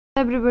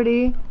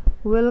Everybody,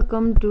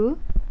 welcome to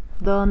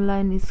the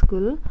online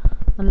school.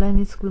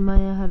 Online school मा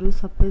यहाँहरु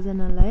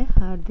सबैजनालाई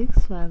हार्दिक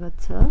स्वागत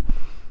छ।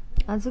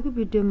 आजको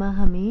भिडियोमा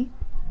हामी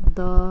द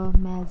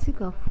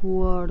म्याजिक अफ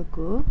वर्ड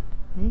को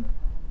है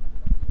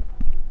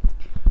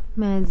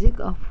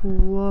म्याजिक अफ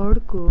वर्ड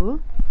को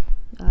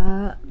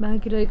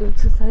बाँकी रहेको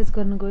एक्सरसाइज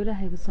गर्न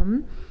गइरहेको छौं।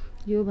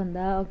 यो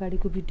भन्दा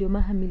अगाडिको भिडियोमा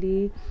हामीले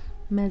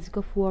म्याजिक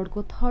अफ वर्ड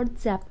को थर्ड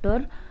च्याप्टर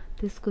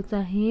त्यसको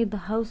चाहिँ द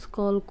हाउस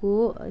कल को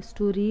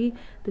स्टोरी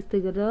त्यस्तै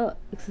गरेर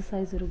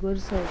एक्सरसाइजहरु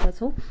गरिसकेका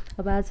छौं।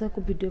 अब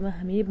आजको भिडियोमा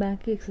हामी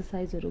बाँकी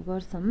एक्सरसाइजहरु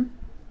गर्छौं।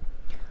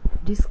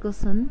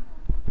 डिस्कसन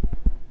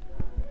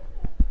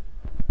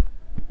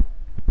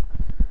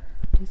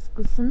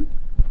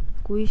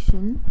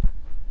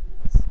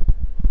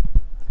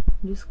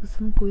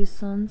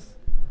क्वेशन्स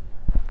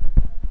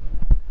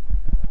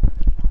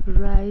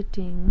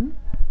राइटिङ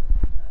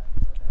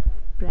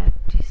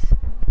प्र्याक्टिस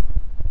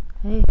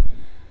है।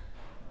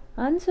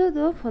 Answer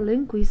the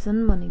following question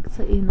भनेको छ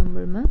A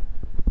नम्बरमा।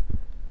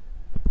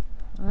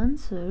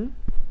 Answer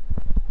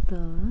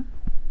the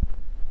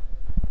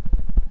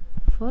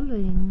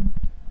following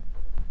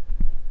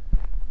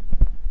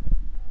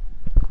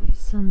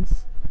questions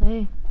है।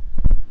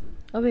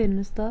 अब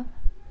हेर्नुस् त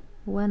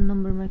 1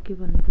 नम्बरमा के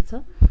भनेको छ।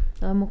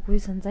 म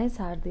क्वेशन चाहिँ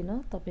छाड्दिन,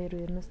 तपाईहरु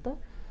हेर्नुस् त।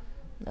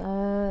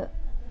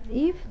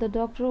 If the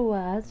doctor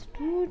was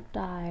too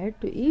tired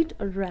to eat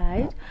or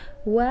write,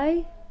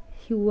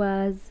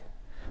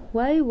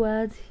 why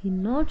was he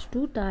not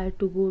too tired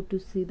to go to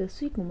see the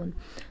sick woman?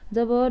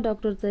 Job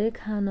doctor चाहिँ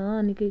खान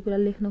अनि केही कुरा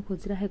लेख्न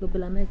खोजिरहेको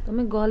बेलामा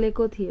एकदमै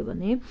गलेको थिए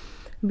भने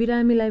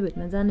बिरामीलाई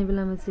भेट्न जाने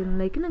बेलामा चाहिँ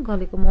उनलाई किन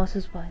गलेको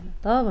महसुस भएन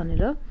त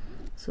भनेर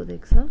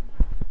सोधेको छ।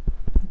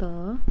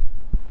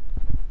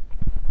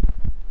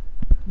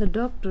 The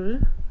doctor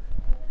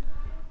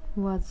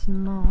was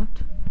not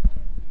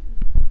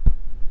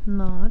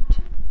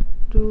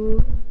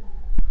too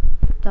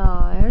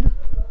tired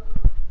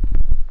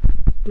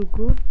to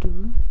go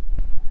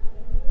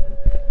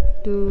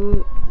to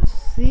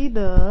see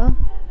the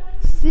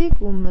sick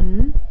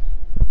woman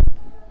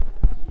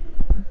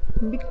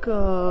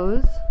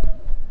because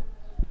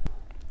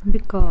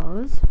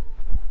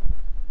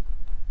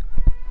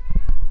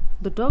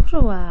the doctor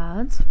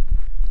was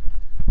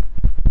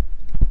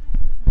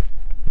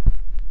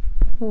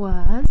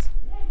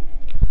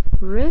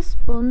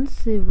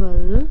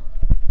responsible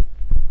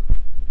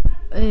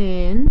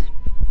and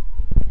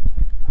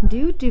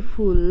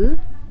dutiful,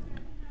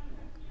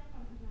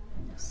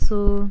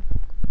 so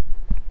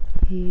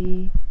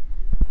he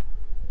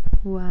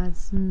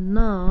was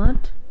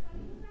not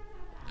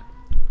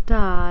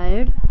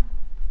tired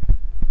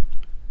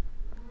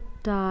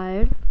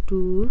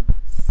to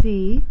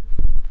see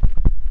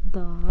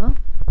the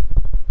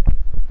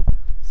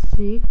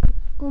sick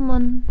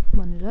woman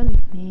भनेर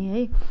लेख्ने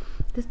है।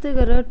 त्यस्तै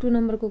गरेर 2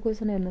 नम्बरको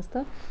क्वेशन हेर्नुस्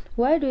त।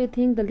 Why do you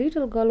think the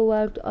little girl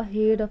walked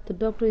ahead of the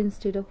doctor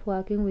instead of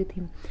walking with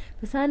him?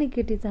 त सानी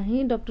केटी चाहिँ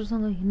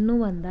डाक्टरसँग हिँड्नु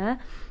भन्दा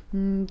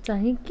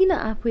चाहिँ किन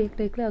आफू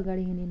एक्लै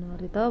अगाडि हिँडिनु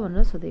अरे त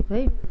भनेर सोधेको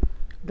है।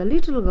 The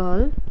little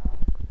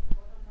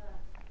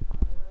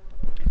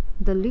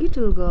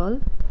girl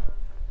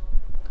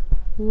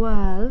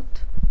walked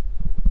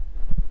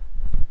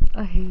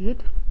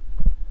ahead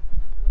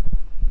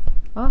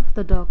of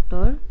the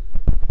doctor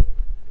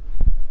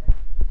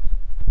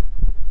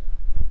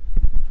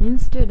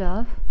instead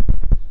of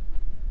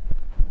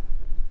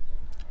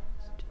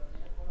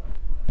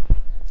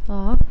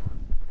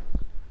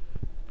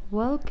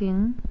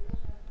walking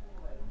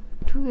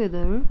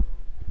together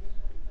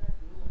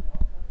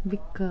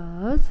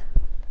because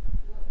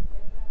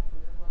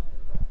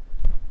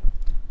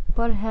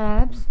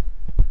perhaps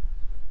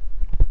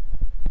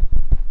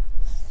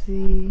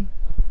she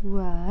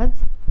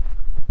was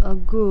a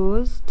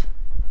ghost.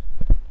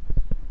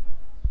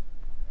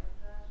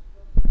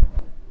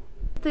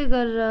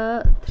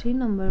 Figure 3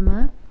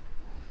 number.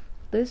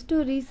 The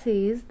story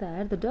says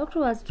that the doctor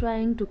was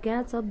trying to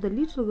catch up the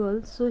little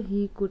girl so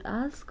he could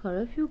ask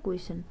her a few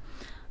questions.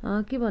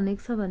 के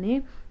भनेको छ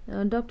भने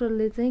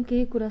डाक्टरले चाहिँ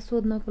केही कुरा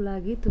सोध्नको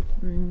लागि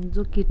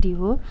जो केटी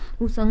हो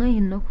उसँग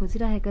हिँड्न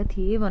खोजिरहेका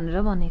थिए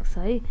भनेर भनेको छ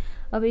है।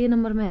 अब ए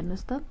नम्बरमा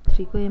हेर्नुस् त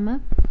 3 को एमा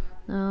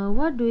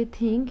what do you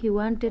think he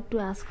wanted to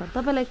ask her?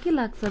 तपाईलाई के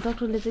लाग्छ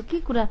डाक्टरले चाहिँ के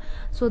कुरा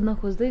सोध्न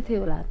खोज्दै थियो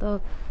होला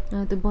त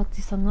त्यो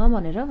बच्चीसँग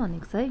भनेर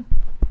भनेको छ है।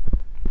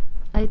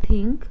 I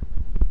think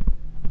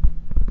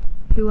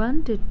he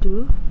wanted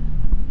to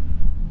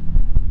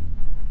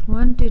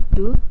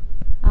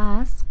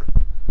ask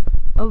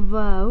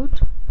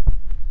about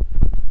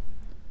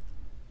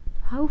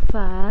how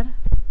far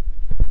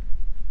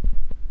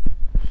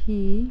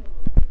he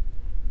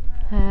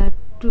had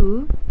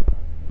to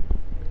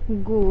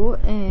go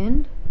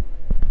and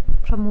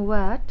from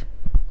what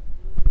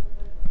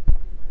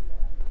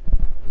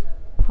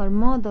her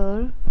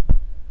mother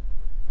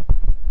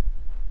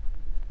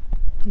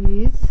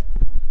is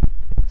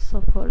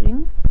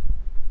suffering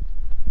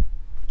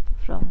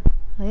from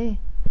है।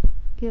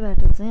 केबाट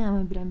चाहिँ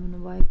आमा बिरामी हुनु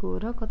भएको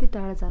र कति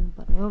टाढा जानु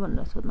पर्ने हो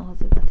भनेर सोध्न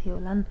खोजेका थिए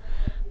होलान्।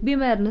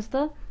 बीमा हेर्नुस् त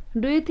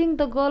Do you think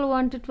the girl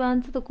wanted to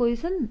answer the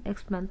question?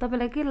 Explain.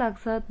 तपाईलाई के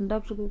लाग्छ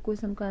डाक्टरको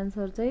क्वेशनको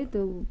आन्सर चाहिँ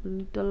त्यो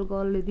लिटल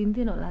गर्लले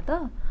दिन्थिन होला त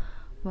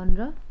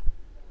भनेर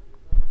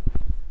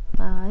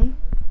I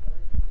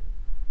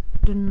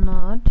do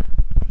not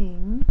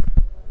think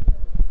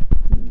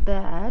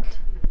that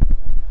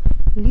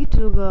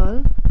little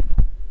girl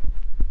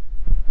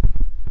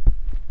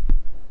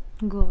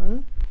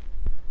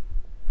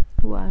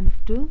want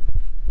to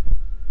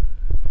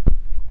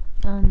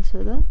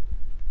answer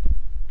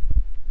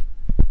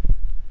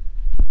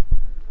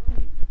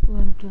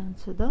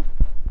the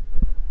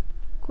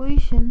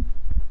question.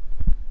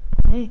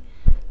 है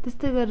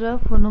त्यस्तै गरेर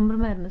फोन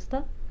नम्बरमा हेर्नुस् त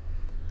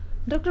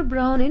Dr.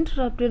 Brown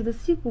interrupted the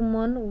sick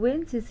woman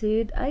when she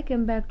said, I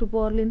came back to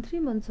Berlin 3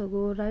 months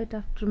ago, right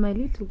after my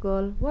little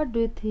girl. What do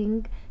you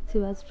think she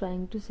was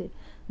trying to say?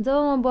 जब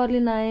म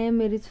Berlin आएँ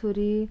मेरी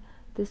छोरी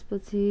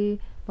त्यसपछि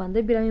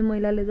भन्दै बिरामी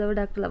महिलाले जब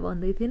डाक्टरलाई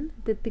भन्दै थिइन्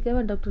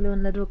त्यतिकैमा डाक्टरले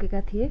उनलाई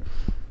रोकेका थिए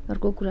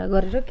अर्को कुरा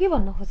गरेर के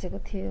भन्न खोजेको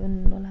थिए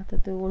होला त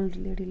त्यो ओल्ड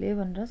लेडीले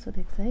भनेर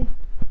सोधेको छ है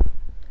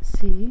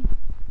She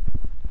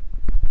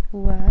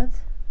was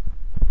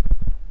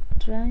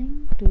trying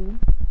to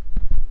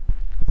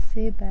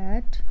say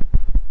that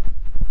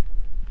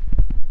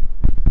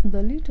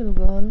the little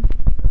girl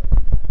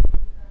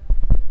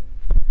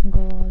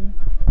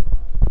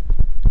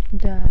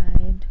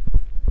died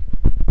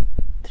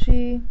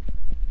 3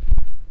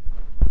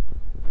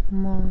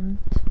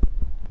 months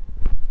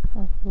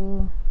ago.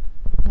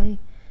 है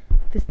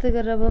त्यस्तै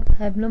गरेर अब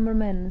 5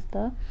 नम्बरमा हेर्नुस् त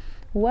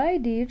Why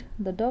did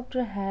the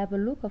doctor have a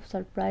look of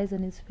surprise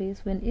on his face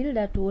when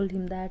Ilda told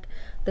him that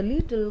the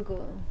little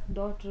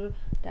daughter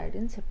died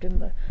in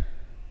September?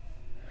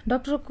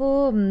 डाक्टरको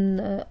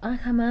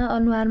आँखामा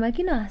अनुहारमा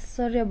किन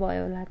आश्चर्य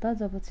भयो होला त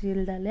जब चाहिँ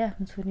इल्डाले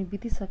आफ्नो छोरी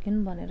बितिसकिन्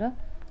भनेर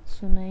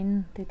सुनाइन्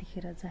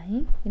त्यतिखेर चाहिँ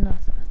किन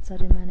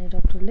आश्चर्य माने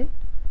डाक्टरले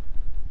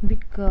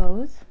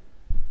Because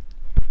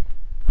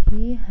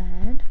he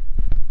had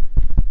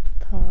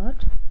thought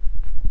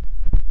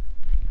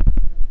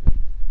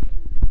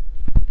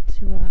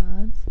she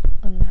was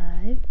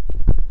alive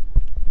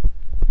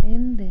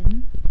and then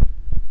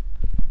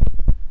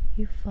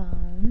he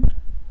found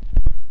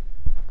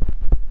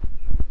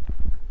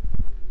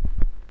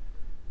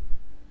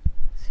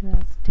she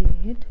was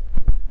dead.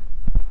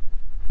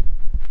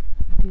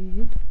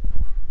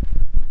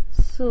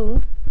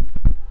 So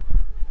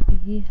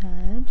he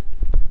had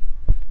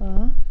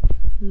a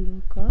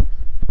look of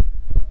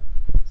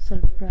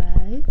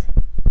surprise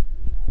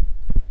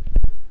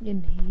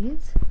in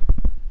his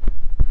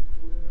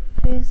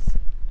face.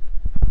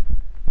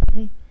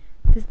 है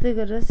त्यस्तै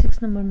गरेर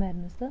 6 नम्बरमा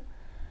हेर्नुस् त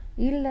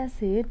Ilda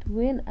said,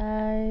 when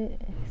I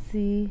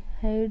see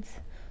heads,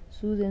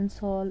 shoes and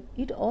shawl,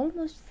 it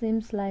almost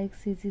seems like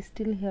she's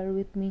still here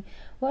with me.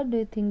 What do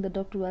you think the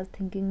doctor was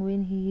thinking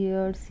when he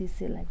heard she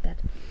say like that?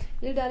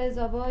 इल्डाले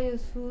जब यो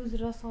shoes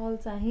र सल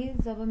चाहिँ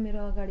जब मेरो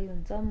अगाडि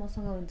हुन्छ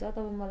मसँग हुन्छ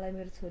तब मलाई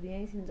मेरो छोरी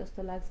यही छिन्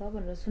जस्तो लाग्छ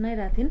भनेर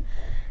सुनाइराथिन्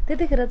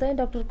त्यतिखेर चाहिँ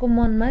डाक्टरको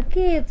मनमा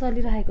के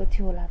चलिरहेको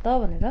थियो होला त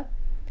भनेर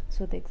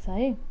सोधेको छ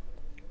है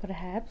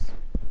Perhaps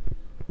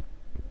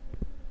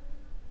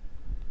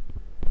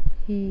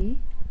he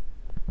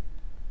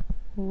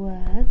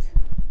was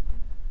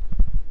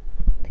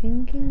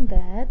thinking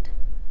that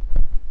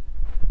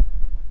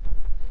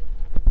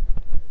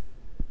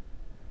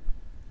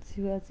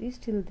she was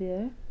still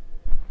there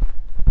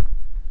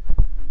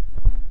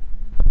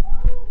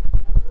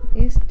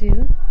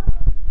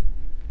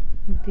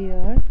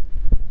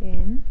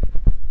and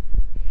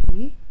he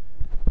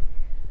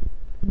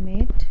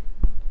met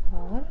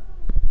her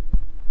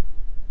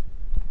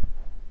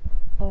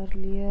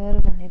earlier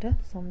भनेर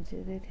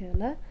सम्झिदै थियो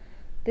होला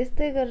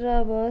त्यस्तै गरेर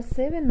अब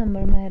 7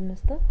 नम्बरमा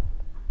हेर्नुस् त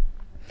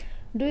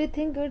Do you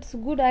think it's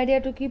good idea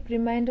to keep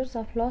reminders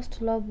of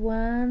lost loved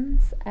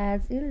ones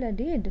as Ilda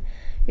did?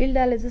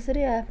 इल्डाले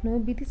जसरी आफ्नो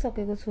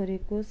बितिसकेको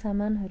छोरीको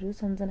सामानहरू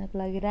सम्झनाको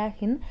लागि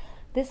राखिन्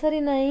त्यसरी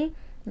नै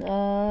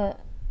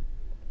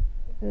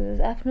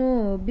आफ्नो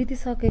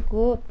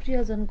बितिसकेको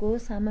प्रियजनको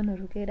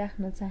सामानहरू केही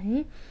राख्न चाहिँ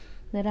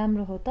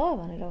राम्रो हो त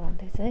भनेर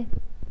भन्दैछ है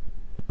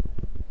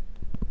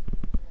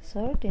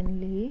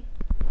Certainly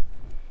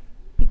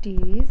it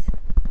is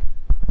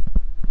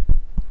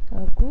a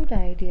good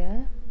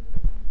idea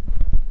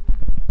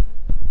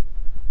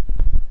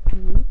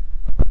to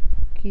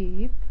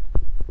keep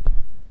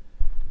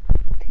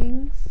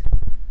things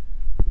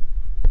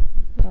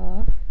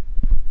of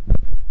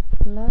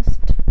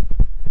lost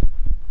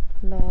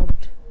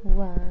loved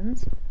ones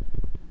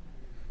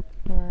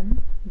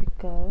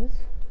because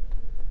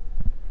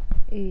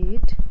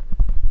it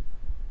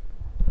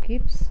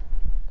keeps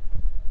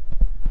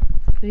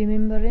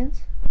remembrance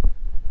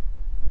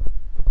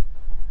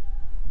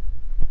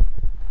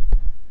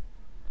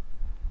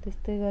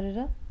त्यस्तै गरेर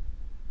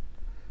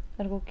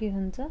अर्को के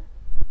हुन्छ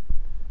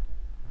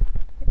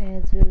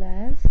as well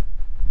as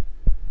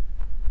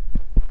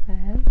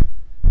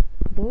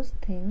those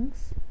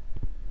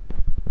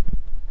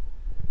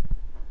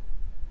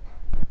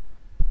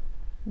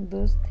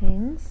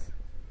things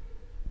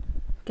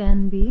can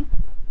be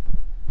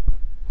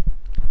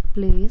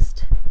placed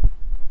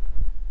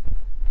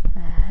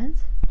as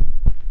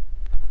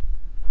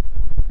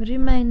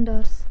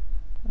reminders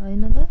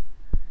हैन त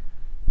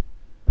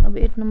अब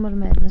 8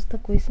 नम्बरमा हेर्नुस् त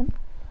question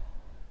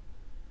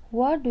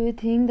What do you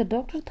think the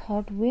doctor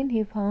thought when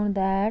he found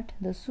that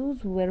the shoes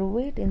were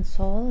wet in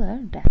sole or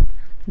damp?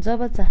 जब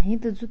चाहिँ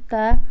त्यो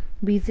जुत्ता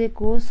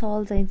भिजेको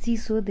सल चाहिँ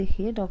चिसो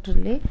देखे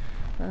डाक्टरले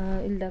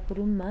इल्डाको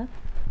रुममा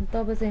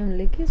तब चाहिँ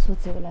उनले के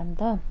सोचे होला नि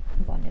त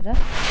भनेर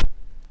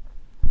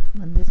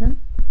भन्दैछन्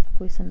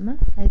क्वेशनमा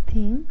I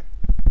think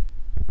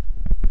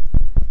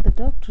the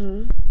doctor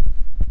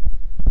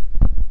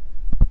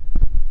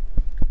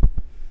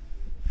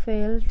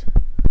felt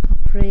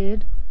afraid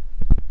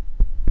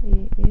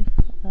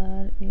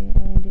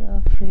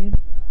afraid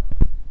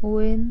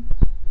when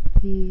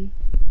he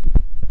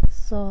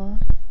saw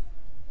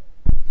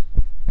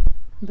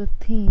the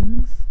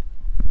things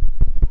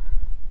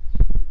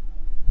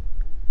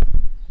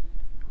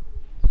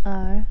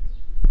are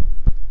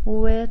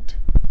wet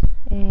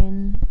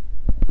and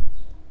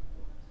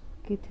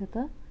के थियो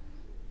त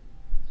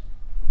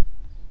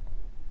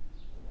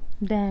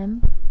damp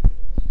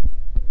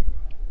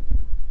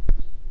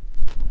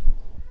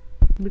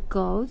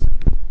because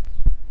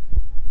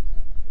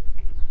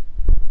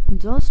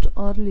just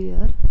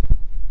earlier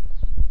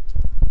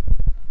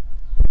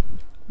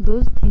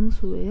those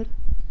things were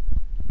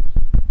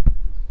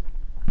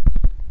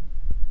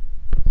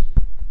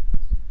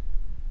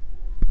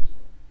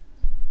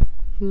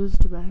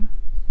used by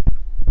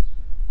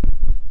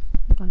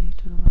a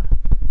little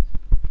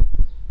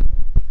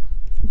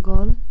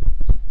girl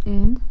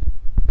and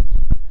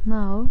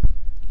now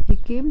he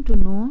came to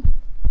know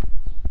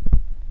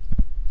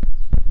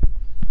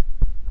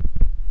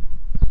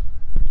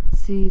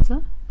she is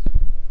a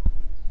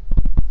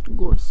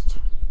ghost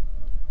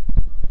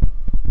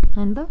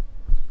and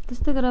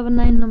त्यस्तै गरेर अब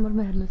 9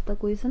 नम्बरमा हेर्नुस् त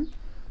question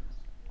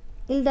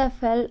Ilda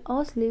fell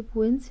asleep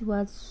when she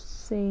was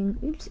saying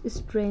it's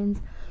strange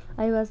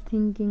I was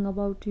thinking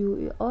about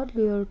you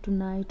earlier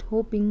tonight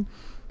hoping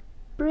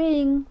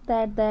praying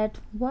that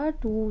what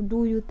do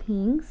you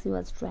think she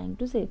was trying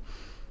to say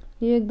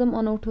यो एकदम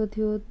अनौठो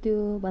थियो त्यो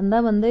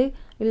भन्दा भन्दै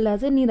इल्डा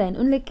चाहिँ निदाइन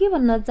उनले के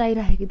भन्न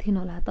चाहिरहेकी थिइन्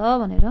होला त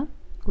भनेर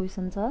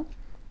क्वेशन छ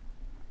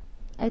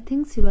I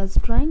think she was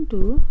trying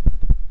to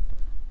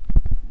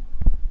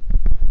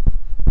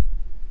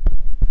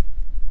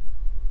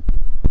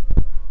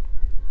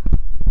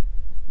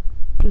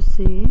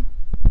say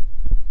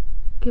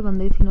के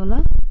भन्दै थिइन् होला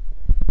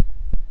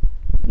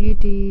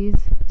It is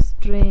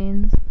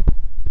strange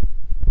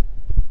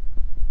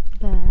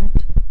that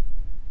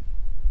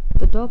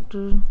the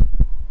doctor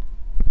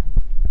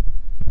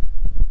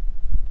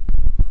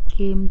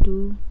came to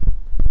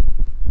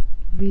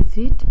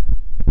visit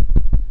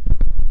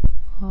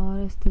or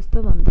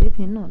यस्तो भन्दै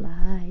थिइन् होला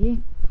है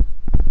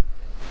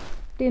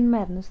 10 मा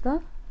हेर्नुस्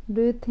त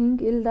Do you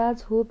think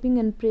Ilda's hoping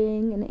and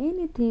praying and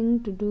anything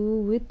to do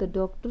with the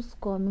doctor's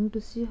coming to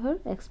see her?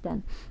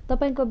 Explain.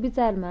 तपाईको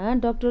विचारमा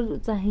डाक्टर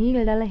चाहिँ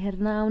इल्डालाई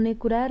हेर्न आउने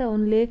कुरा र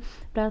उनले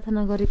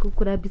प्रार्थना गरेको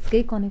कुरा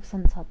बीचकै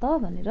कनेक्सन छ त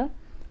भनेर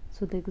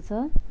सोधेको छ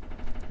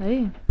है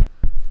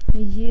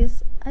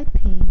Yes, I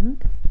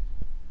think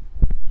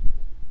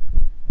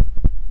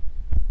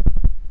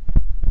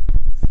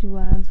she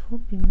was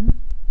hoping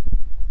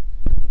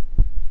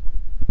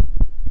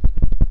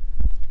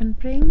and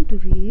praying to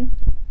be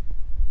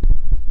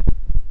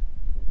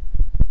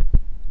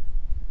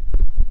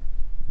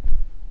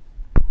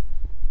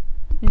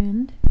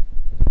and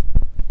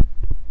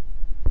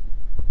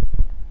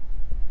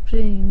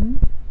praying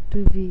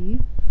to be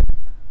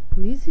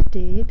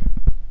visited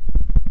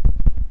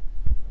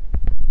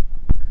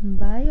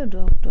by a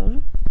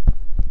doctor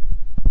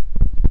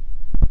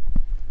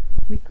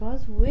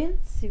because when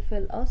she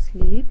fell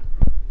asleep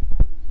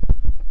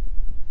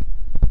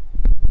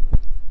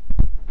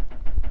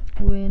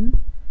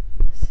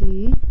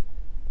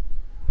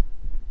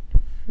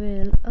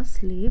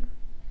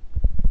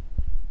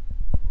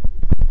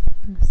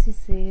she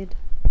said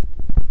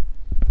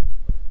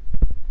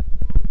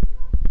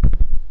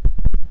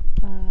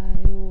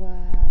I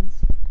was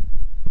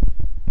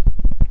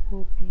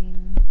hoping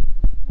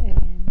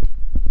and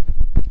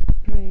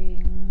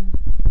praying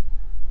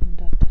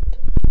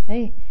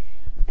है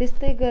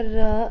त्यस्तै गरेर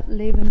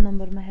 11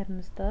 नम्बरमा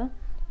हेर्नुस् त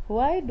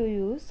Why do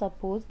you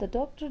suppose the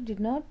doctor did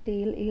not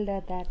tell Ilda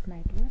that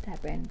night what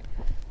happened?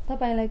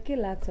 तपाईलाई के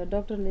लाग्छ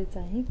डाक्टरले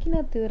चाहिँ किन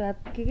त्यो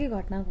रात के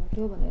घटना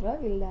घट्यो भनेर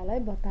इल्डालाई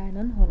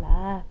बताएनन् होला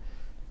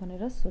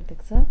भनेर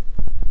सोधेको छ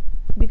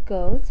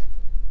Because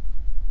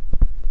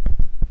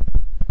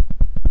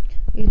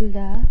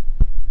Ilda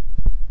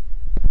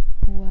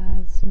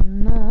was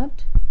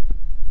not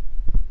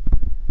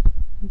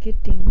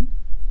getting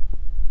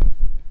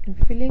and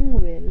feeling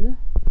well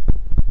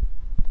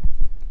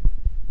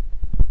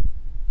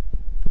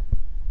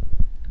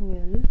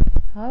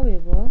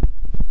however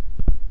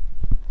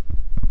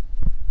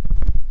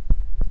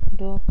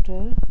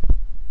doctor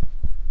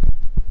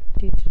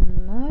did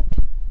not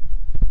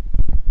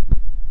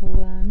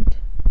want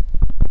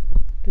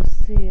to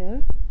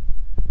share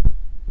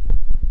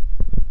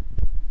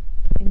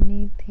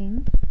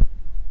anything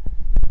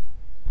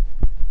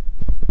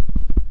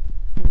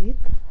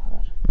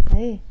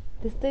है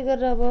त्यस्तै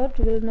गरेर अब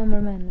 12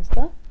 नम्बरमा हेर्नुस् त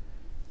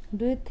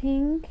do you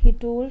think he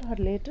told her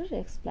letter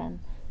explain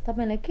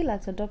तपाईलाई के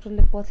लाग्छ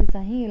डाक्टरले पछि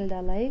चाहिँ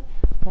इल्डालाई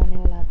भन्यो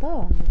होला त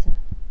भन्दैछ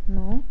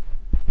no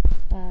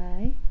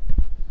I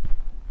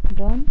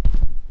don't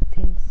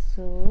think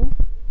so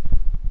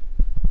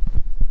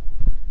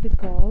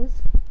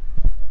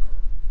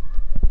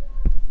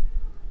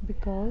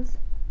because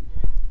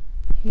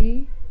he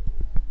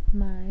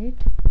might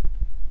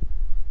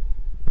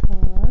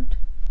thought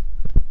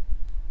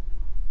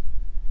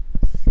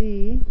she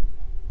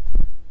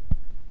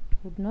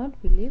would not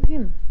believe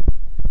him.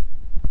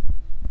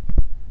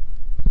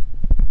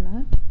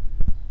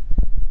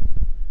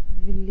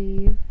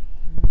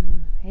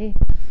 Hey,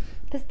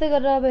 त्यस्तै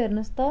गरेर अब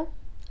हेर्नुस् त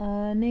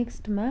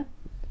नेक्स्टमा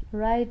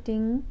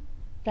राइटिङ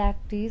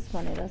प्र्याक्टिस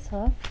भनेर छ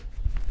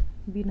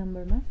बी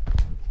नम्बरमा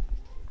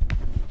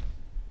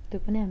त्यो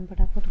पनि हामी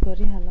फटाफट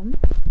गरिहालौं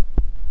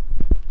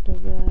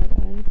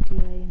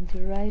WRITING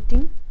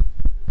writing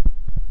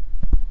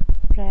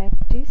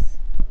practice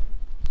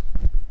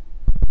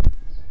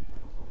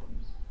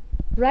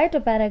right a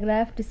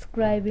paragraph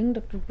describing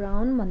doctor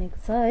brown भनेको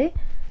छ है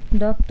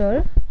डाक्टर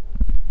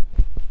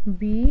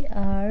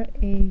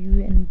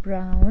BRAUN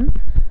ब्राउन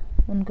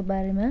उनको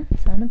बारेमा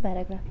सानो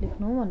प्याराग्राफ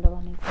लेख्नु भनेर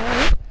भनेको छ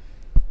है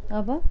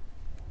अब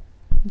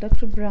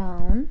doctor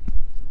brown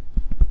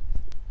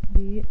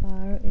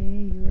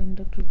BRAUN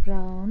Dr.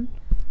 Brown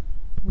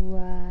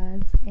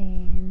was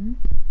an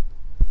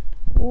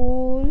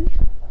old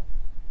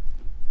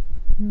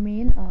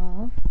man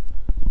of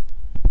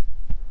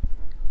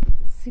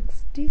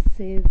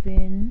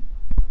 67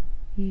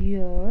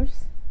 years.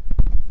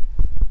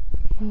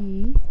 He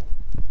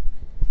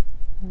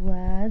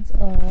was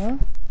a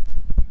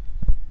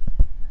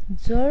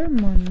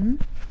German.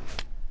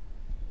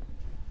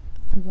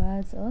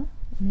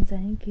 उनी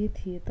चाहिँ के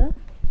थिए त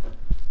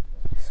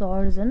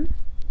सर्जन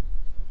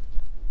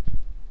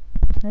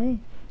है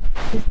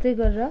त्यस्तै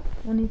गरेर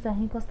उनी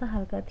चाहिँ कस्ता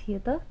खालका थिए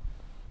त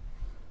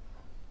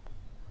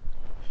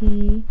he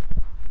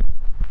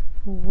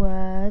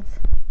was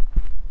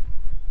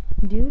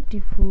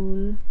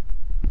dutiful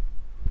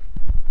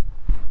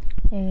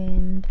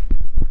and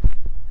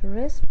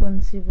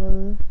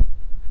responsible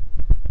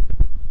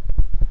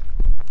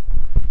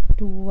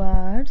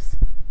towards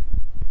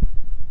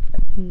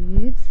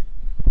his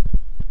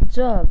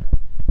job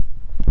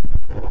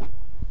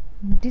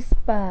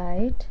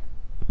despite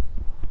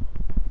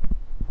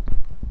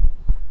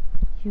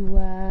he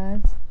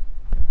was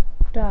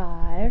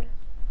tired.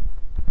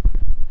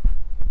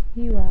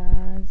 He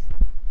was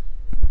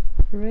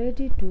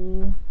ready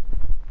to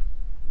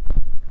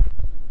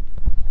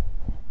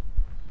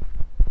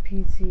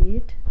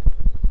visit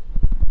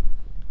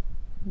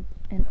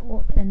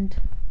and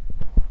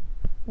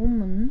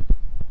woman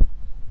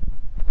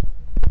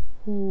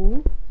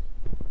who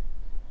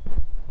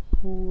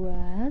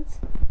was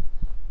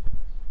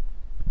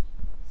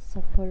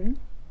suffering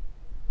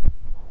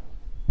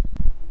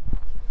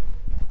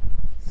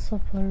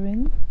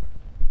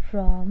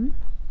from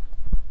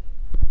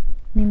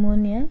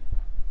pneumonia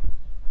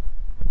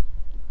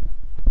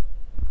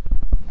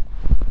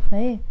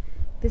है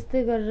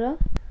त्यस्तै गरेर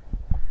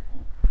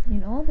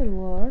in other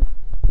word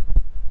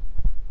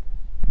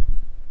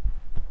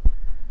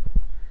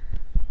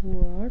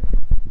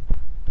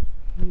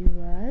he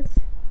was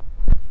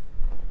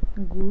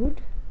good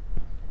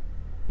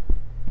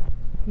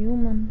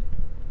human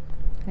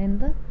हैन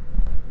त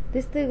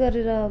त्यस्तै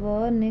गरेर अब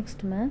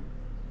नेक्स्टमा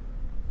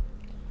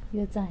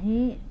यो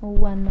चाहिँ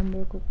 1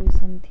 नम्बरको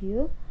क्वेशन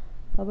थियो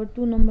अब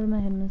 2 नम्बरमा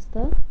हेर्नुस् त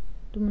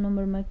 2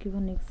 नम्बरमा के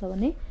भनेको छ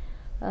भने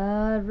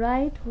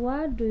write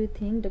what do you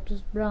think Dr.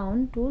 Brown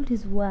told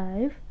his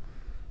wife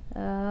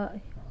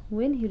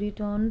when he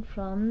returned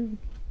from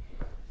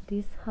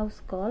this house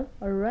call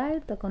or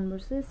write the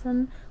conversation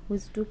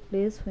which took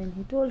place when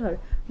he told her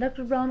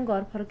Dr. Brown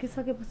घर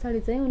फर्किसके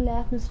पछाडी चाहिँ उनले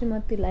आफ्नो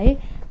श्रीमतीलाई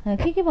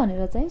के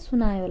भनेर चाहिँ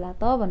सुनायो होला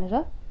त भनेर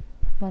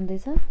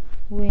भन्दैछ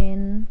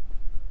when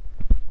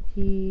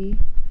he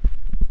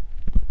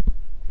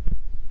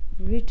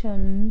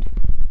returned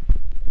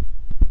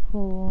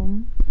home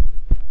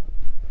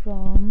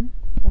from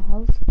the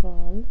house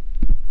call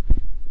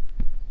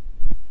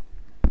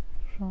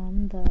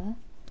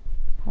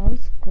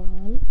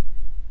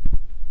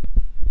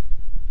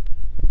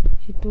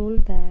he told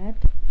that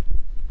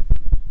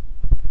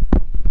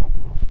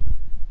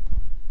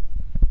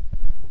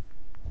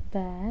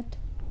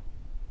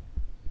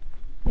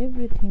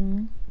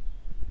everything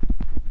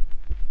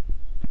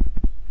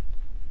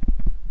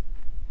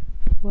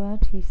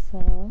what he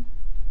saw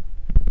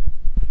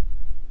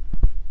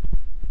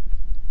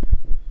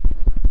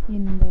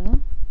in the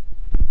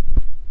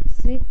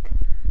sick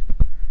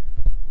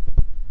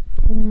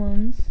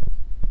woman's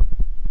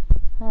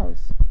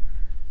house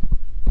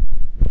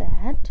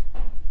that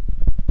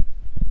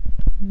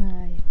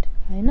night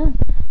हैन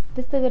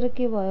त्यस्तै गरेर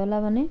के भयो होला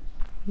भने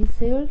he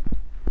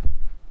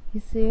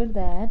said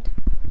that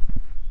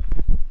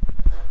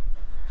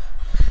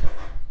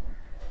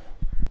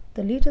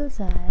the little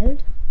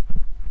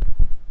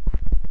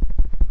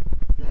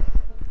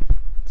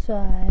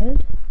child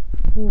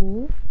who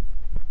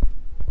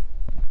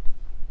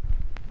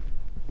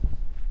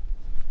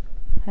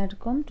had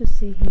come to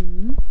see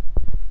him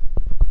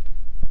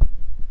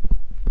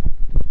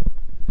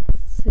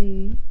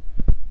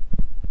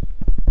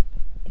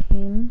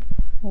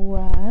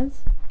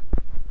was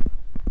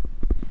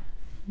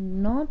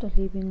not a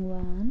living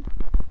one,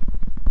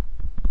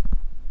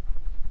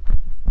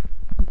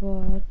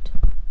 but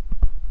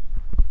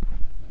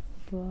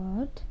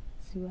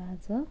she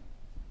was a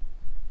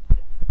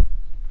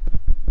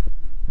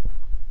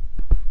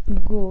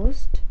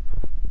ghost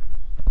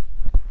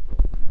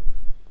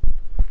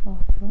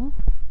of a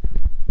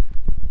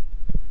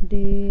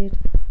dead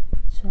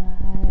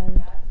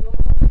child.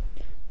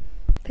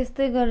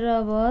 त्यस्तै गरेर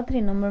अब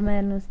 3 नम्बरमा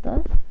हेर्नुस् त.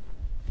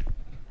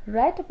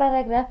 Write a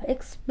paragraph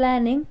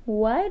explaining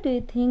why do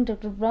you think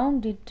Dr. Brown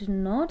did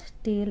not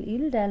tell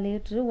Ilda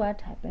later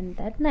what happened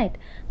that night.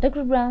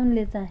 Dr. Brown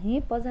ले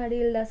चाहिँ पछाडी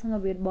इल्डासँग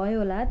भेट भयो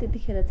होला,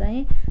 त्यतिखेर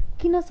चाहिँ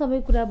किन सबै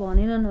कुरा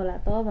भनेनन् होला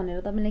त भनेर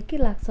तपाईलाई के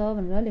लाग्छ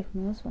भनेर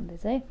लेख्नुस् भन्दै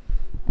चाहिँ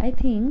I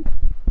think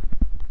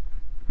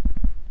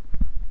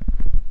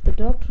the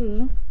doctor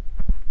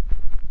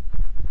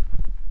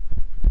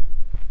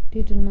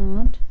did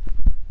not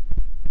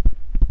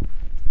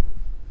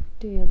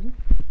tell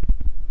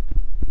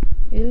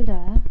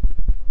Ilda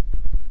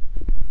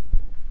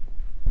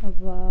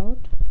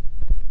about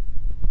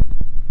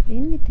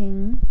anything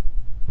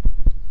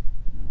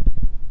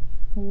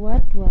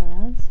what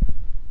was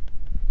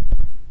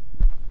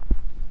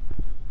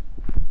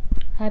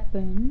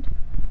happened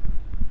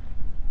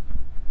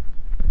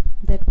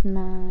that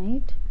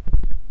night.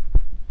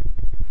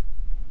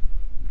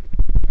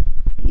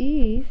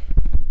 If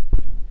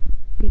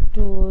he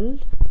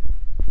told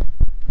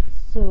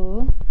so,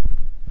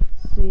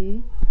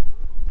 she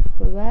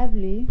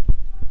probably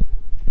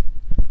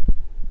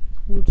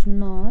would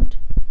not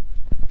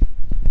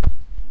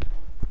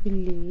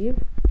believe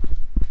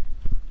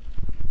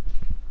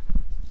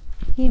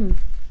him.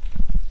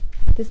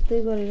 त्यस्तै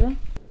गरेर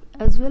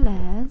as well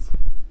as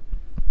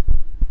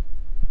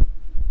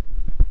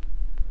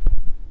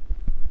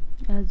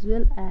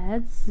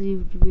she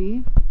would be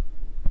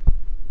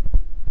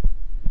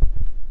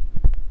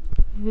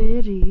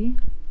very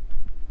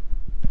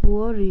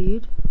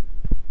worried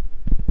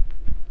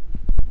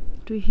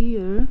to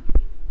hear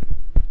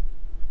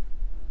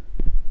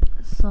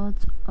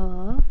such a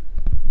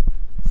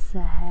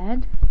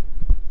sad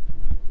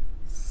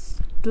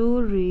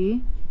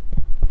story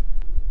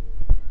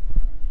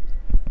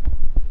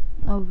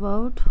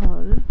about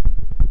her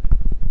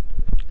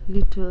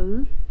little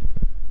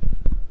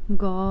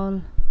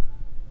girl.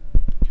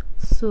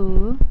 So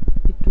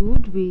it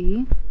would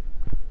be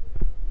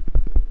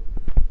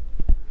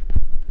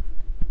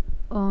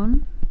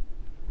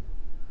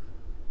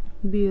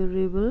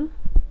unbearable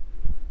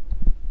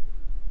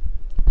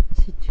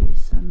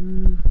situation.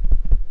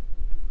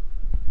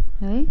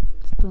 है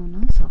त्यस्तो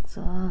हुन सक्छ.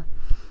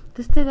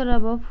 त्यस्तै गरेर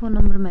अब 4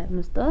 नम्बरमा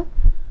हेर्नुस् त.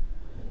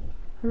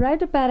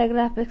 Write a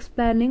paragraph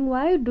explaining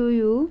why do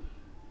you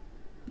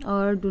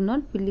or do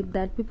not believe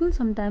that people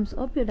sometimes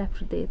appear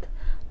after death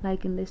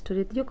like in the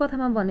story. यो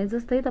कथामा भने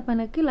जस्तै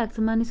तपाईलाई के लाग्छ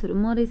मानिसहरू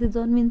मरेपछि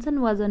जन्मिन्छन्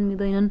वा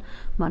जन्मिदैनन्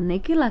भन्ने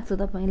के लाग्छ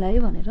तपाईलाई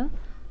भनेर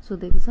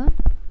सोधेको छ.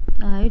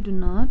 I do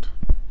not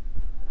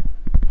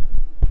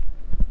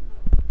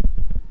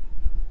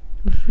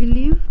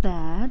believe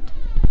that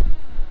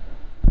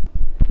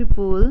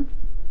people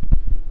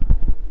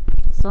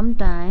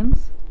sometimes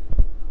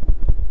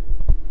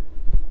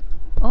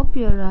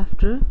appear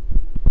after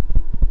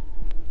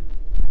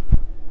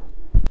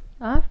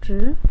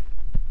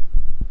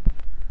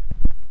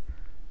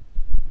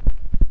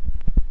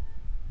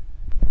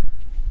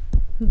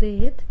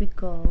death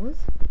because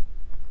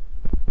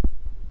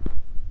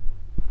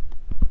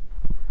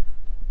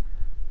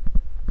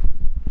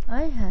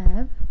I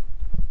have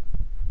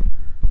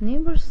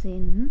never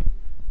seen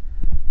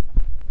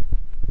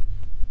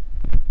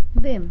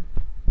them.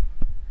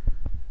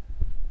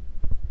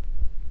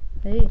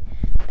 है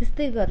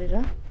त्यस्तै गरेर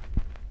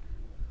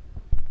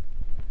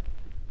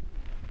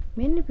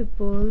many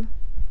people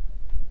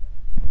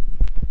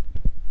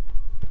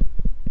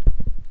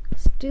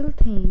still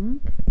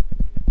think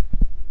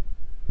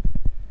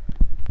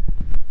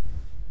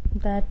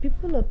that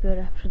people appear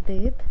after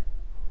death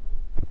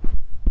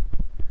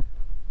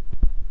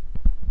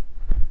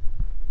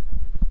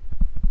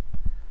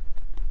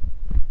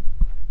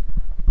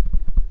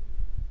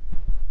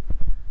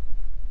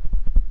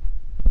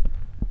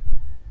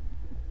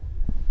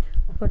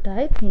but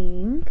I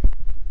think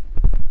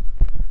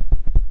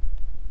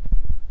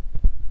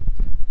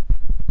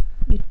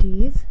it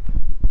is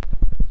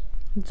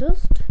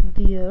just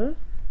their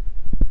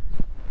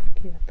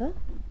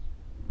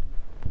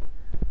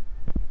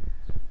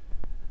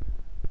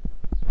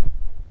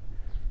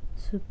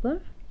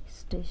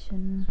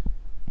superstition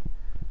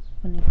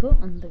भनेको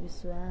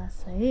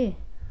अन्धविश्वास है.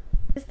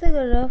 त्यस्तै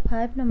गरेर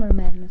 5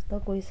 नम्बरमा हेर्नुस्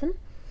त. Question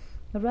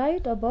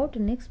write about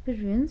an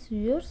experience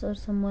yours or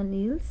someone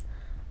else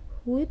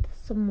with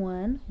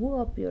someone who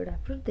appeared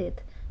after death.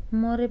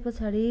 मरे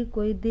पछाडि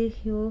कोही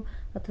देख्यो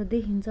अथवा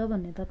देखिन्छ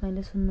भन्ने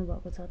तपाईले सुन्नु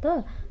भएको छ त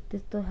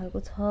त्यस्तो खालको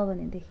छ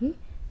भने देखि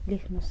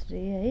लेख्नुस्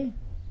रे है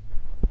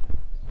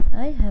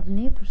I have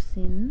never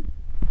seen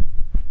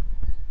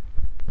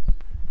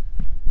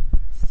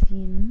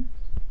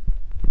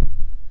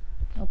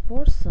a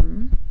person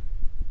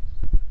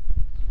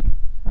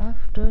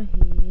after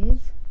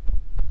his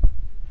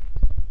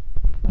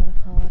or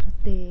her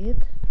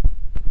death,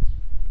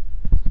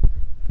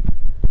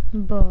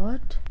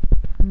 but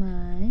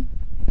my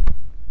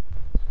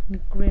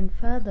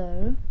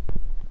grandfather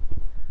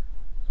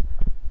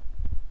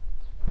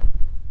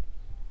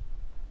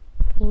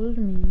told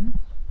me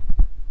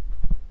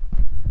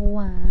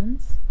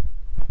once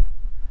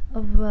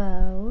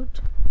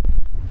about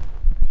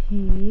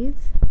his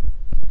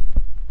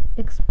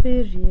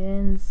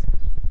experience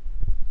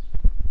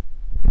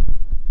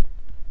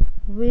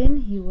when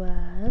he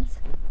was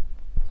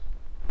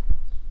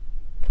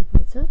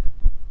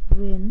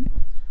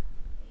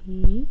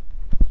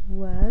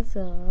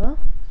a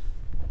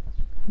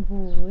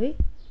boy,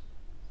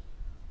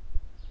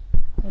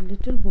 a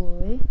little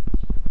boy.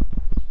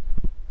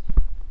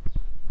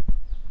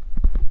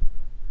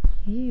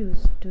 He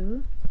used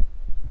to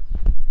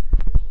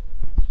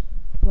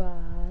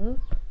walk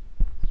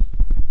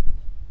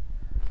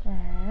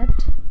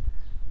at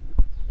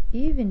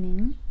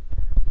evening.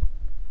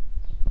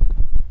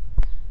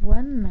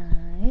 One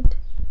night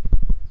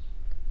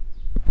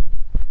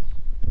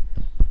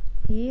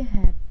he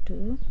had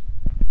to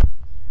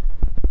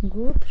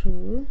go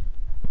through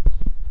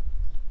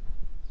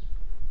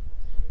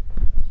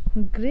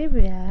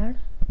graveyard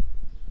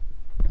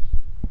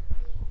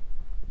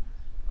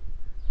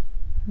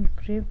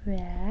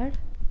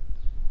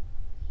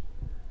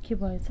के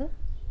भएछ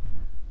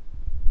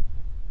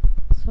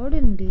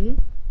suddenly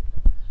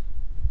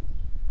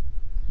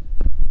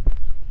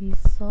he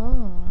saw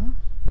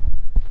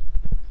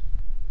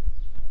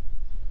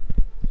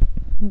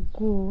a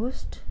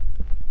ghost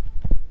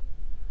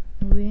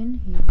when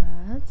he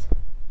was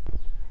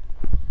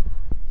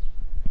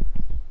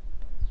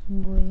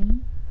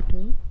going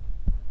to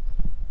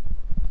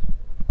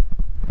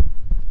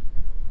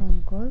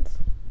uncle's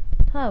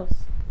house.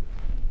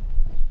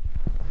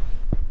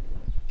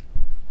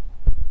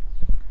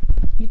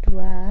 It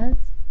was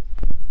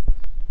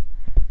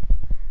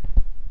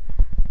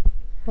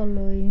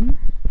following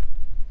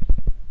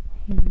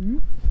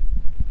him.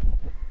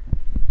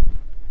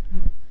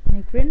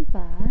 My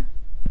grandpa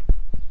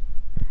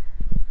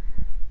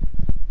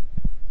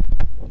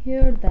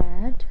heard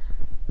that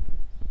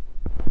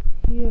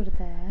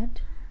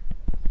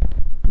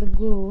the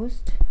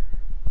ghost,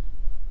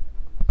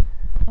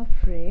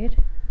 afraid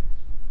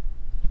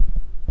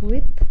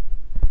with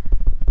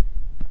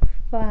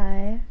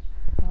fire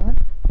or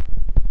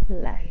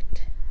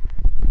light,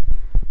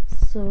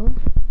 so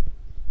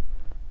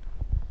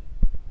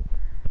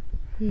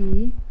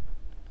he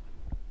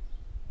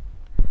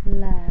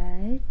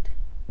light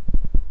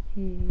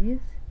his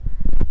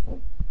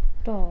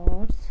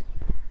torch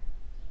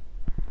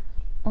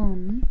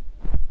on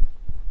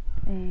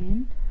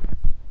and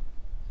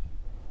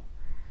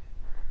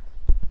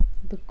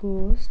the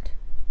ghost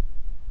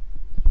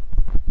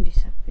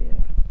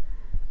disappeared.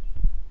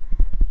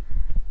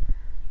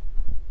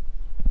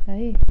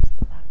 है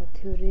त्यस्तो भएको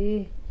थियो रे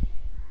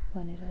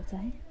भनेर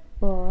चाहिँ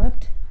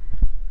but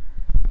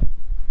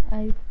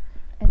I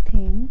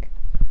think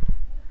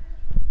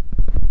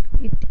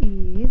it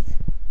is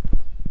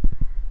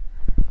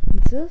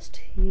just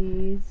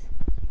his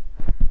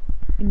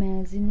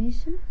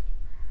imagination.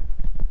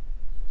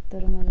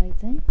 तर मलाई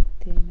चाहिँ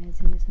त्यो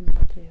इमेजिनेसन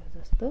मात्रै हो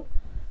जस्तो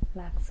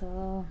लाग्छ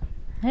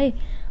है।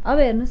 अब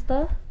हेर्नुस्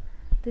त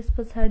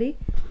त्यसपछि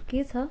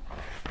के छ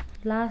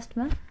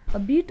लास्टमा a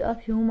bit of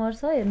humor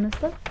छ हेर्नुस्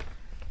त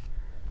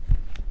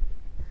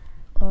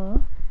a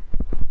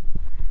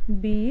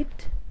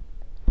bit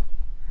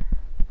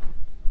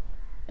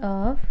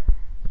of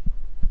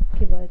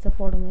के भएछ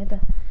पढौँ है त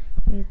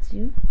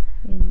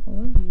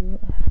HUMOUR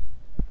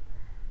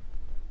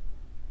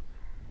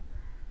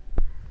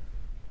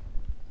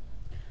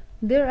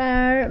There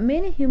are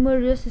many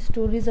humorous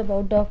stories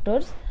about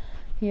doctors.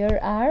 Here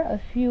are a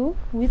few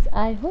which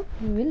I hope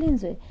you will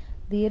enjoy.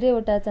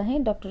 धेरैवटा चाहिँ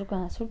डाक्टरको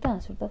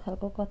हाँसउठ्दो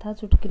खालको कथा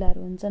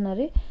चुटकिलाहरू हुन्छन्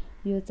अरे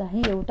यो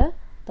चाहिँ एउटा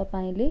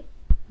तपाईले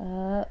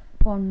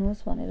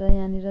पढ्नुस् भनेर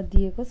यहाँनिर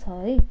दिएको छ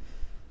है।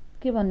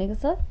 के भनेको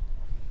छ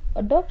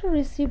A doctor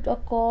received a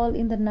call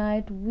in the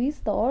night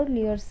which the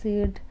earlier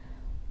said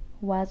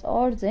was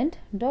urgent.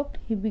 Doctor,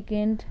 he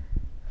began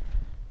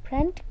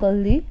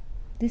frantically.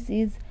 This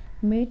is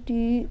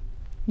Matty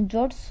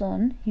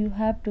Judson. You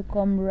have to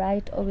come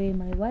right away.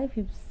 My wife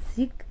is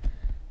sick.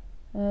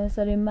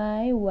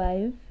 My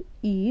wife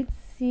is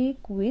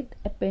sick with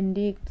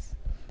appendix.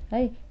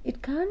 Hey,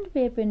 it can't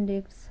be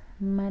appendix,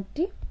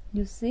 Matty.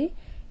 You see,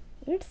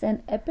 it's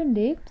an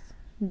appendix.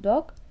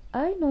 Doc,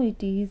 I know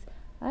it is.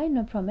 I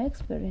know from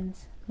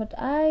experience. But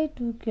I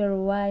took your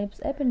wife's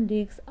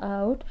appendix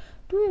out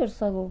 2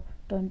 years ago.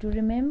 Don't you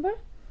remember?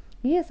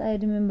 Yes, I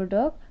remember,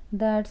 Doc.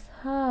 That's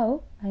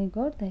how I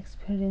got the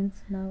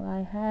experience. Now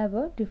I have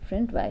a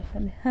different wife.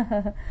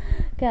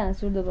 क्या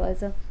हाँस उठ्दो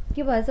भएछ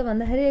के भएछ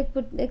भन्दाखेरि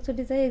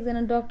एकचोटि चाहिँ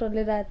एकजना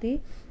डक्टरले राति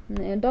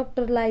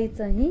डक्टरलाई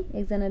चाहिँ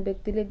एकजना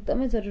व्यक्तिले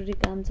एकदमै जरुरी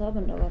काम छ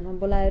भनेर घरमा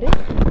बोलायो रे।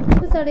 त्यस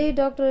पछाडि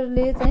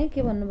डक्टरले चाहिँ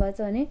के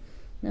भन्नुभएछ भने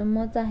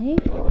म चाहिँ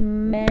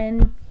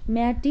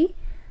म्याटी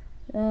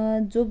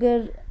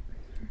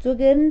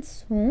जोगेन्स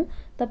हुँ,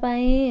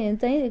 तपाईँ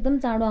चाहिँ एकदम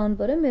चाँडो आउनु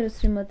पर्यो, मेरो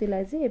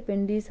श्रीमतीलाई चाहिँ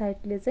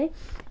एपेन्डिसाइटले चाहिँ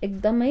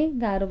एकदमै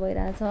गाह्रो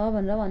भइरहेछ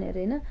भनेर भन्यो अरे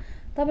हैन।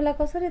 तपाईलाई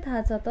कसरी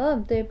थाहा छ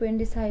त त्यो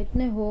एपेन्डिसाइट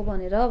नै हो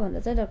भनेर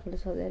चाहिँ डाक्टरले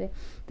सोध्यो अरे।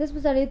 त्यस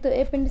पछाडि त्यो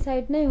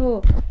एपेन्डिसाइट नै हो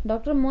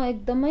डाक्टर, म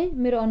एकदमै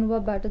मेरो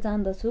अनुभवबाट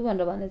जान्दछु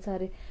भनेर भनेछ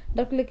अरे।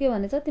 डाक्टरले के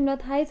भनेछ, तिमीलाई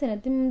थाहै छैन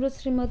तिम्रो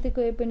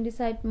श्रीमतीको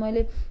एपेन्डिसाइट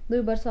मैले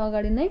 2 वर्ष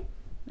अगाडि नै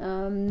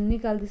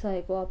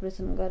निकालिदिसकेको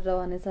अपरेसन गरेर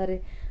भनेछ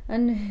अरे।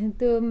 अनि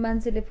त्यो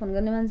मान्छेले फोन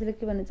गर्ने मान्छेले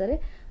के भनेछ अरे,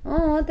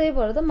 त्यही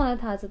भएर त मलाई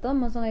थाहा छ त,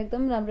 मसँग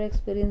एकदम राम्रो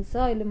एक्सपिरियन्स छ,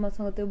 अहिले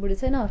मसँग त्यो बुढी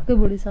छैन अर्कै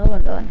बुढी छ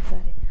भनेर भनेछ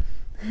अरे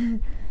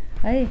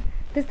है।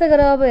 त्यस्तै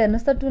गरेर अब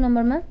हेर्नुहोस् त 2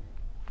 नम्बरमा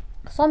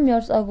some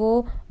years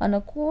ago on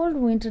a cold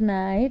winter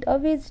night a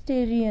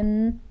veterinarian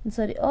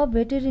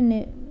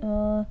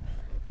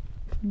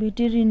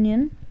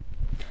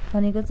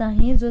भनेको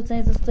चाहिँ जो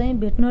चाहिँ जस्तै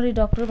भेटनरी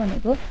डाक्टर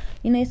भनेको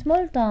in a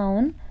small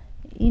town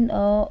in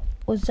a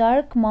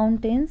Ozark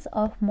mountains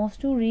of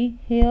Missouri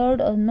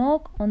heard a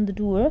knock on the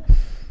door.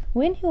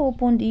 When he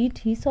opened it,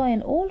 he saw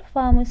an old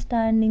farmer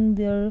standing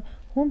there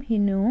whom he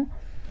knew.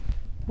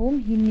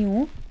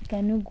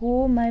 Can you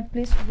go my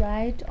place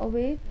right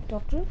away,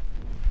 doctor?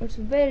 It's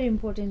very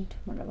important.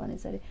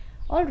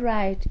 All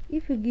right,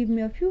 if you give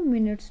me a few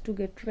minutes to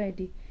get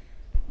ready.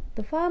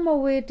 The farmer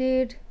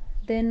waited.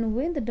 Then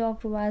when the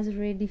doctor was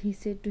ready, he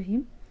said to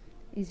him,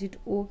 is it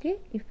okay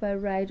if I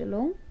ride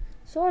along?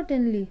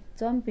 Certainly,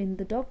 jump in,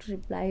 the doctor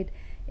replied,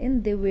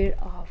 and they were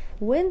off.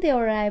 When they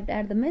arrived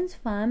at the men's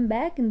farm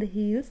back in the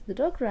hills, the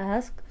doctor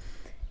asked,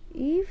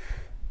 is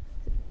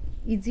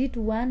it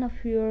one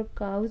of your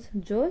cows,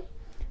 Joy?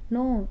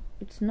 No,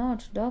 it's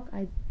not, Doc.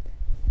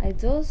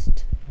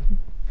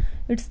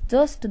 It's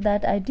just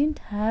that I didn't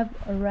have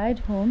a ride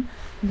home.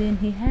 Then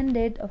he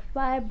handed a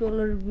 $5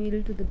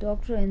 bill to the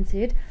doctor and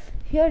said,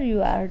 here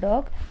you are,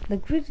 Doc. The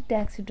greedy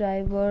taxi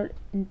driver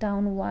in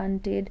town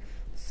wanted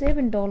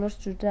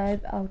 $7 to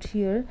drive out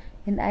here,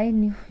 and I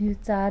knew you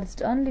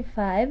charged only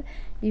 $5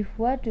 if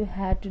what you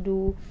had to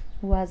do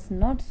was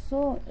not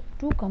so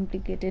too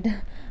complicated.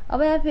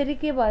 अब यहाँ फेरि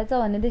के भएछ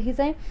भनेदेखि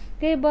चाहिँ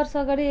केही वर्ष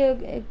अगाडि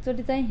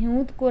एकचोटि चाहिँ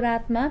हिउँदको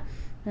रातमा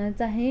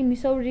चाहिँ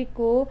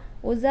मिसौरीको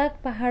ओजाक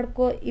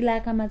पहाडको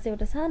इलाकामा चाहिँ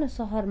एउटा सानो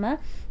शहरमा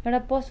एउटा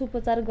पशु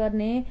उपचार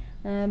गर्ने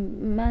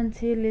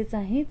मान्छेले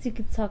चाहिँ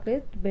चिकित्सकले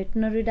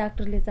भेटनरी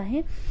डाक्टरले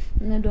चाहिँ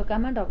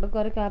ढोकामा ढकढक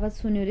गरेको आवाज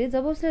सुन्यो रे।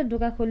 जब उसले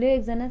ढोका खोल्यो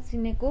एकजना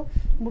चिनेको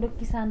बुढो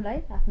किसानलाई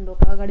आफ्नो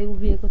ढोका अगाडि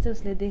उभिएको चाहिँ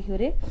उसले देख्यो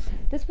रे।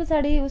 त्यस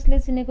पछाडि उसले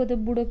चिनेको त्यो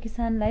बुढो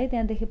किसानलाई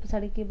त्यहाँ देखे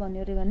पछाडि के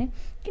भन्यो रे भने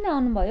किन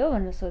आउनुभयो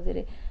भनेर सोध्यो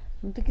रे।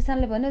 त्यो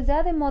किसानले भन्यो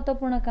ज्यादै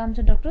महत्त्वपूर्ण काम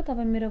छ डाक्टर,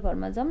 तपाईँ मेरो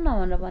घरमा जाउँ न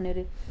भनेर भन्यो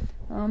रे।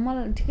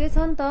 मलाई ठिकै छ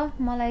नि त,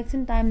 मलाई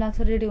एकछिन टाइम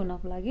लाग्छ रेडी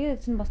हुनको लागि,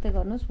 एकछिन बस्दै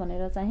गर्नुहोस्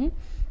भनेर चाहिँ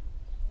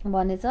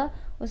भनेछ।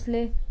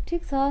 उसले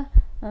ठिक छ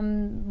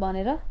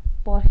भनेर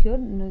पर्ख्यो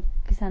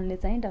किसानले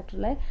चाहिँ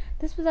डाक्टरलाई।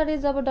 त्यस पछाडि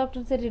जब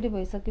डाक्टर चाहिँ रेडी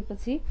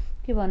भइसकेपछि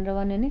के भनेर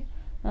भन्यो नि,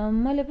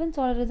 मैले पनि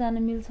चढेर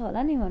जान मिल्छ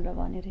होला नि भनेर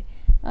भन्यो रे।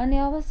 अनि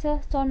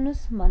अवश्य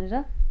चढ्नुहोस्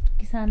भनेर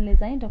किसानले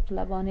चाहिँ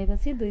डाक्टरलाई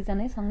भनेपछि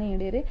दुईजनै सँगै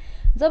हिँडे रे।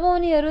 जब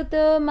उनीहरू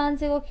त्यो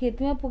मान्छेको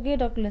खेतमा पुगे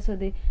डाक्टरले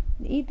सोधे,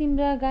 यी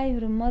तिम्रा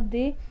गाईहरू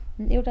मध्ये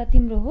एउटा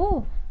तिम्रो हो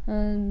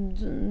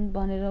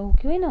भनेर हो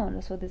कि होइन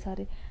भनेर सोधेछ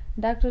अरे।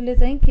 डाक्टरले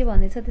चाहिँ के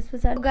भनेछ त्यस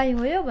पछाडि गाई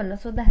हो यो भनेर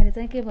सोद्धाखेरि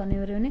चाहिँ के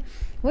भन्यो अरे भने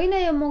होइन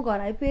यो म घर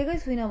आइपुगेकै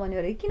छुइनँ भन्यो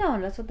अरे। किन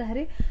भनेर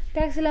सोद्धाखेरि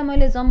ट्याक्सीलाई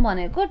मैले जाउँ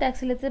भनेको,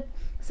 ट्याक्सीले चाहिँ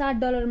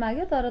 $60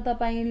 माग्यो, तर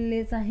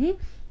तपाईँले चाहिँ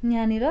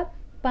यहाँनिर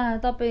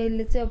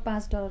तपाईँले चाहिँ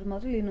 $5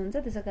 मात्रै लिनुहुन्छ,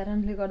 त्यसै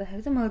कारणले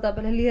गर्दाखेरि चाहिँ मैले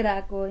तपाईँलाई लिएर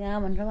आएको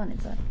यहाँ भनेर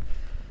भनेछ।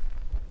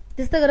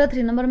 त्यस्तै गरेर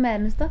 3 नम्बरमा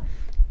हेर्नुहोस् त,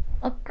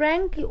 a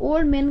cranky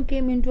old man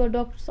came into a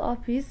doctor's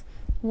office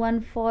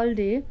one fall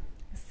day,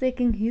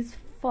 shaking his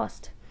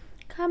fist.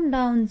 Calm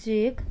down,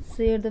 Jake,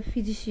 said the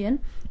physician,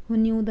 who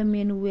knew the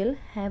man well.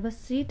 Have a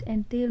seat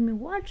and tell me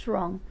what's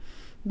wrong.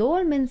 The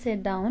old man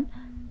sat down.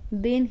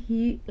 Then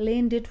he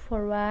leaned it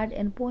forward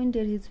and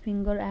pointed his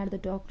finger at the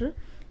doctor.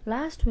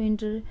 Last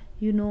winter,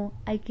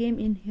 I came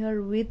in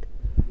here with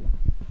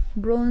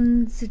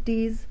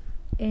bronchitis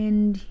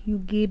and you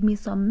gave me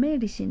some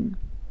medicine.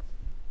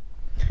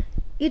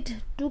 It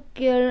took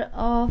care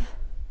of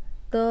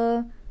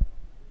the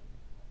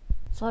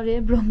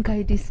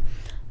bronchitis.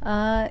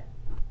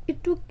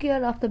 It took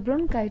care of the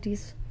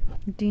bronchitis,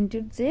 didn't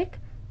it, Jake?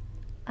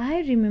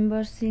 I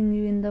remember seeing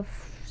you in the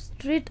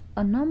street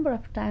a number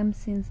of times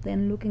since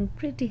then, looking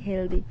pretty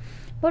healthy.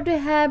 But you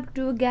have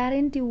to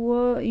guarantee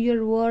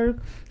your work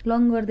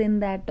longer than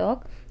that,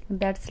 Doc.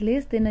 That's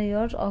less than a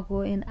year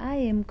ago, and I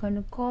am kind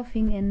of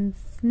coughing and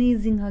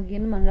sneezing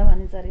again. भनेर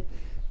भनेछ अरे।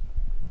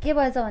 के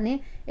भएछ भने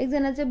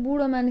एकजना चाहिँ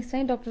बुढो मानिस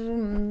चाहिँ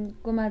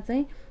डाक्टरकोमा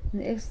चाहिँ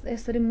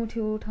यसरी मुठी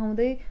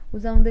उठाउँदै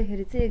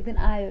उजाउँदैखेरि चाहिँ एक दिन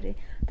आयो रे।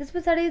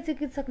 त्यसपछि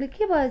चिकित्सकले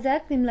के भयो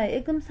ज्याक तिमीलाई,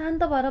 एकदम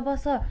शान्त भएर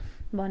बस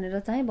भनेर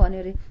चाहिँ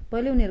भन्यो रे।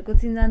 पहिले उनीहरूको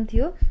चिन्जान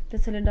थियो,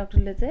 त्यसैले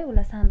डाक्टरले चाहिँ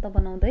उसलाई शान्त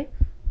बनाउँदै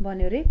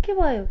भन्यो रे। के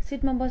भयो,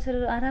 सिटमा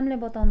बसेर आरामले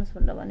बताउनुहोस्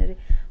भनेर भन्यो रे।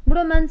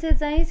 बुढो मान्छे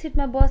चाहिँ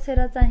सिटमा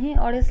बसेर चाहिँ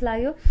अडेस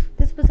लाग्यो।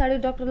 त्यस पछाडि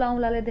डाक्टरलाई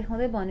औँलाले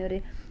देखाउँदै भन्यो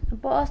रे,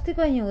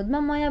 अस्तिको हिउँदमा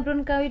म यहाँ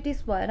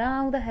ब्रोन्काइटिस भएर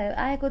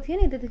आएको थिएँ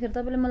नि, त्यतिखेर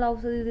तपाईँले मलाई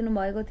औषधि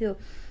दिनुभएको थियो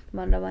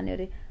भनेर भन्यो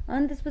रे।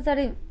 अनि त्यस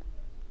पछाडि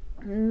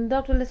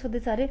डाक्टरले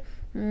सोधेछ अरे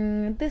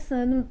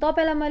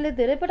तपाईँलाई मैले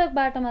धेरै पटक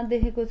बाटोमा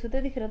देखेको छु,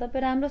 त्यतिखेर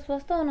तपाईँ राम्रो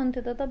स्वस्थ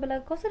हुनुहुन्थ्यो त,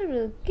 तपाईँलाई कसरी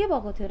के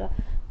भएको थियो र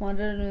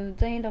भनेर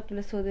चाहिँ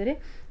डाक्टरले सोध्यो रे।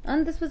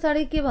 अनि त्यस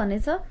पछाडि के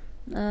भनेछ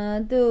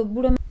त्यो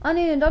बुढो,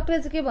 अनि डाक्टरले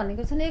चाहिँ के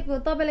भनेको छ भने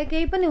तपाईँलाई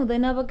केही पनि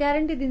हुँदैन, अब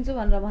ग्यारेन्टी दिन्छु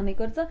भनेर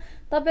भनेको छ।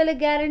 तपाईँले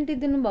ग्यारेन्टी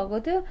दिनुभएको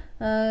थियो,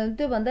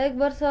 त्योभन्दा 1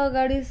 वर्ष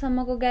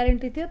अगाडिसम्मको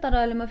ग्यारेन्टी थियो, तर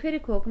अहिले म फेरि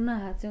खोक्न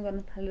हाच्यौँ गर्न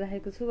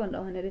थालिरहेको छु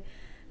भनेर भने रे।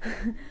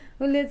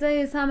 उसले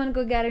चाहिँ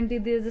सामानको ग्यारेन्टी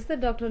दिए जस्तै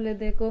डाक्टरले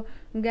दिएको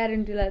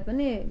ग्यारेन्टीलाई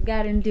पनि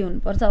ग्यारेन्टी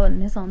हुनुपर्छ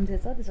भन्ने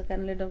सम्झेछ। त्यसो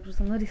कारणले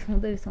डाक्टरसँग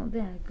रिसाउँदै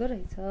आएको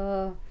रहेछ।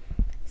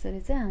 यसरी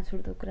चाहिँ हाँस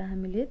उठ्दो कुरा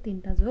हामीले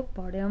 3टा जोक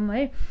पढ्यौँ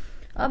है।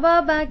 अब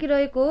बाँकी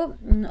रहेको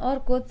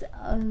अर्को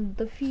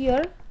द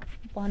फियर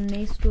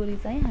भन्ने स्टोरी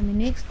चाहिँ हामी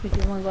नेक्स्ट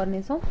भिडियोमा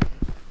गर्नेछौँ।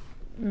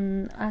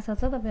 आशा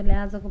छ तपाईँहरूले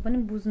आजको पनि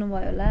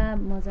बुझ्नुभयो होला,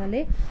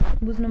 मजाले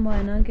बुझ्नु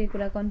भएन, केही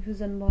कुरा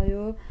कन्फ्युजन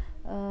भयो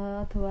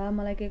अथवा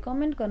मलाई केही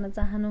कमेन्ट गर्न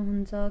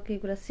चाहनुहुन्छ, केही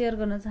कुरा सेयर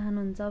गर्न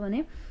चाहनुहुन्छ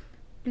भने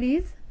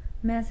प्लिज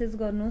म्यासेज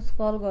गर्नुहोस्,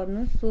 कल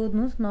गर्नुहोस्,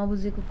 सोध्नुहोस्।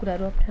 नबुझेको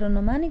कुराहरू अप्ठ्यारो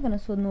नमानिकन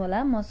सोध्नु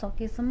होला, म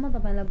सकेसम्म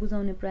तपाईँलाई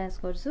बुझाउने प्रयास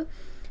गर्छु।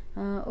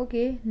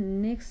 ओके,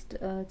 नेक्स्ट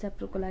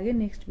च्याप्टरको लागि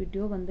नेक्स्ट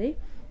भिडियो भन्दै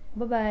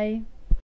बाई बाई।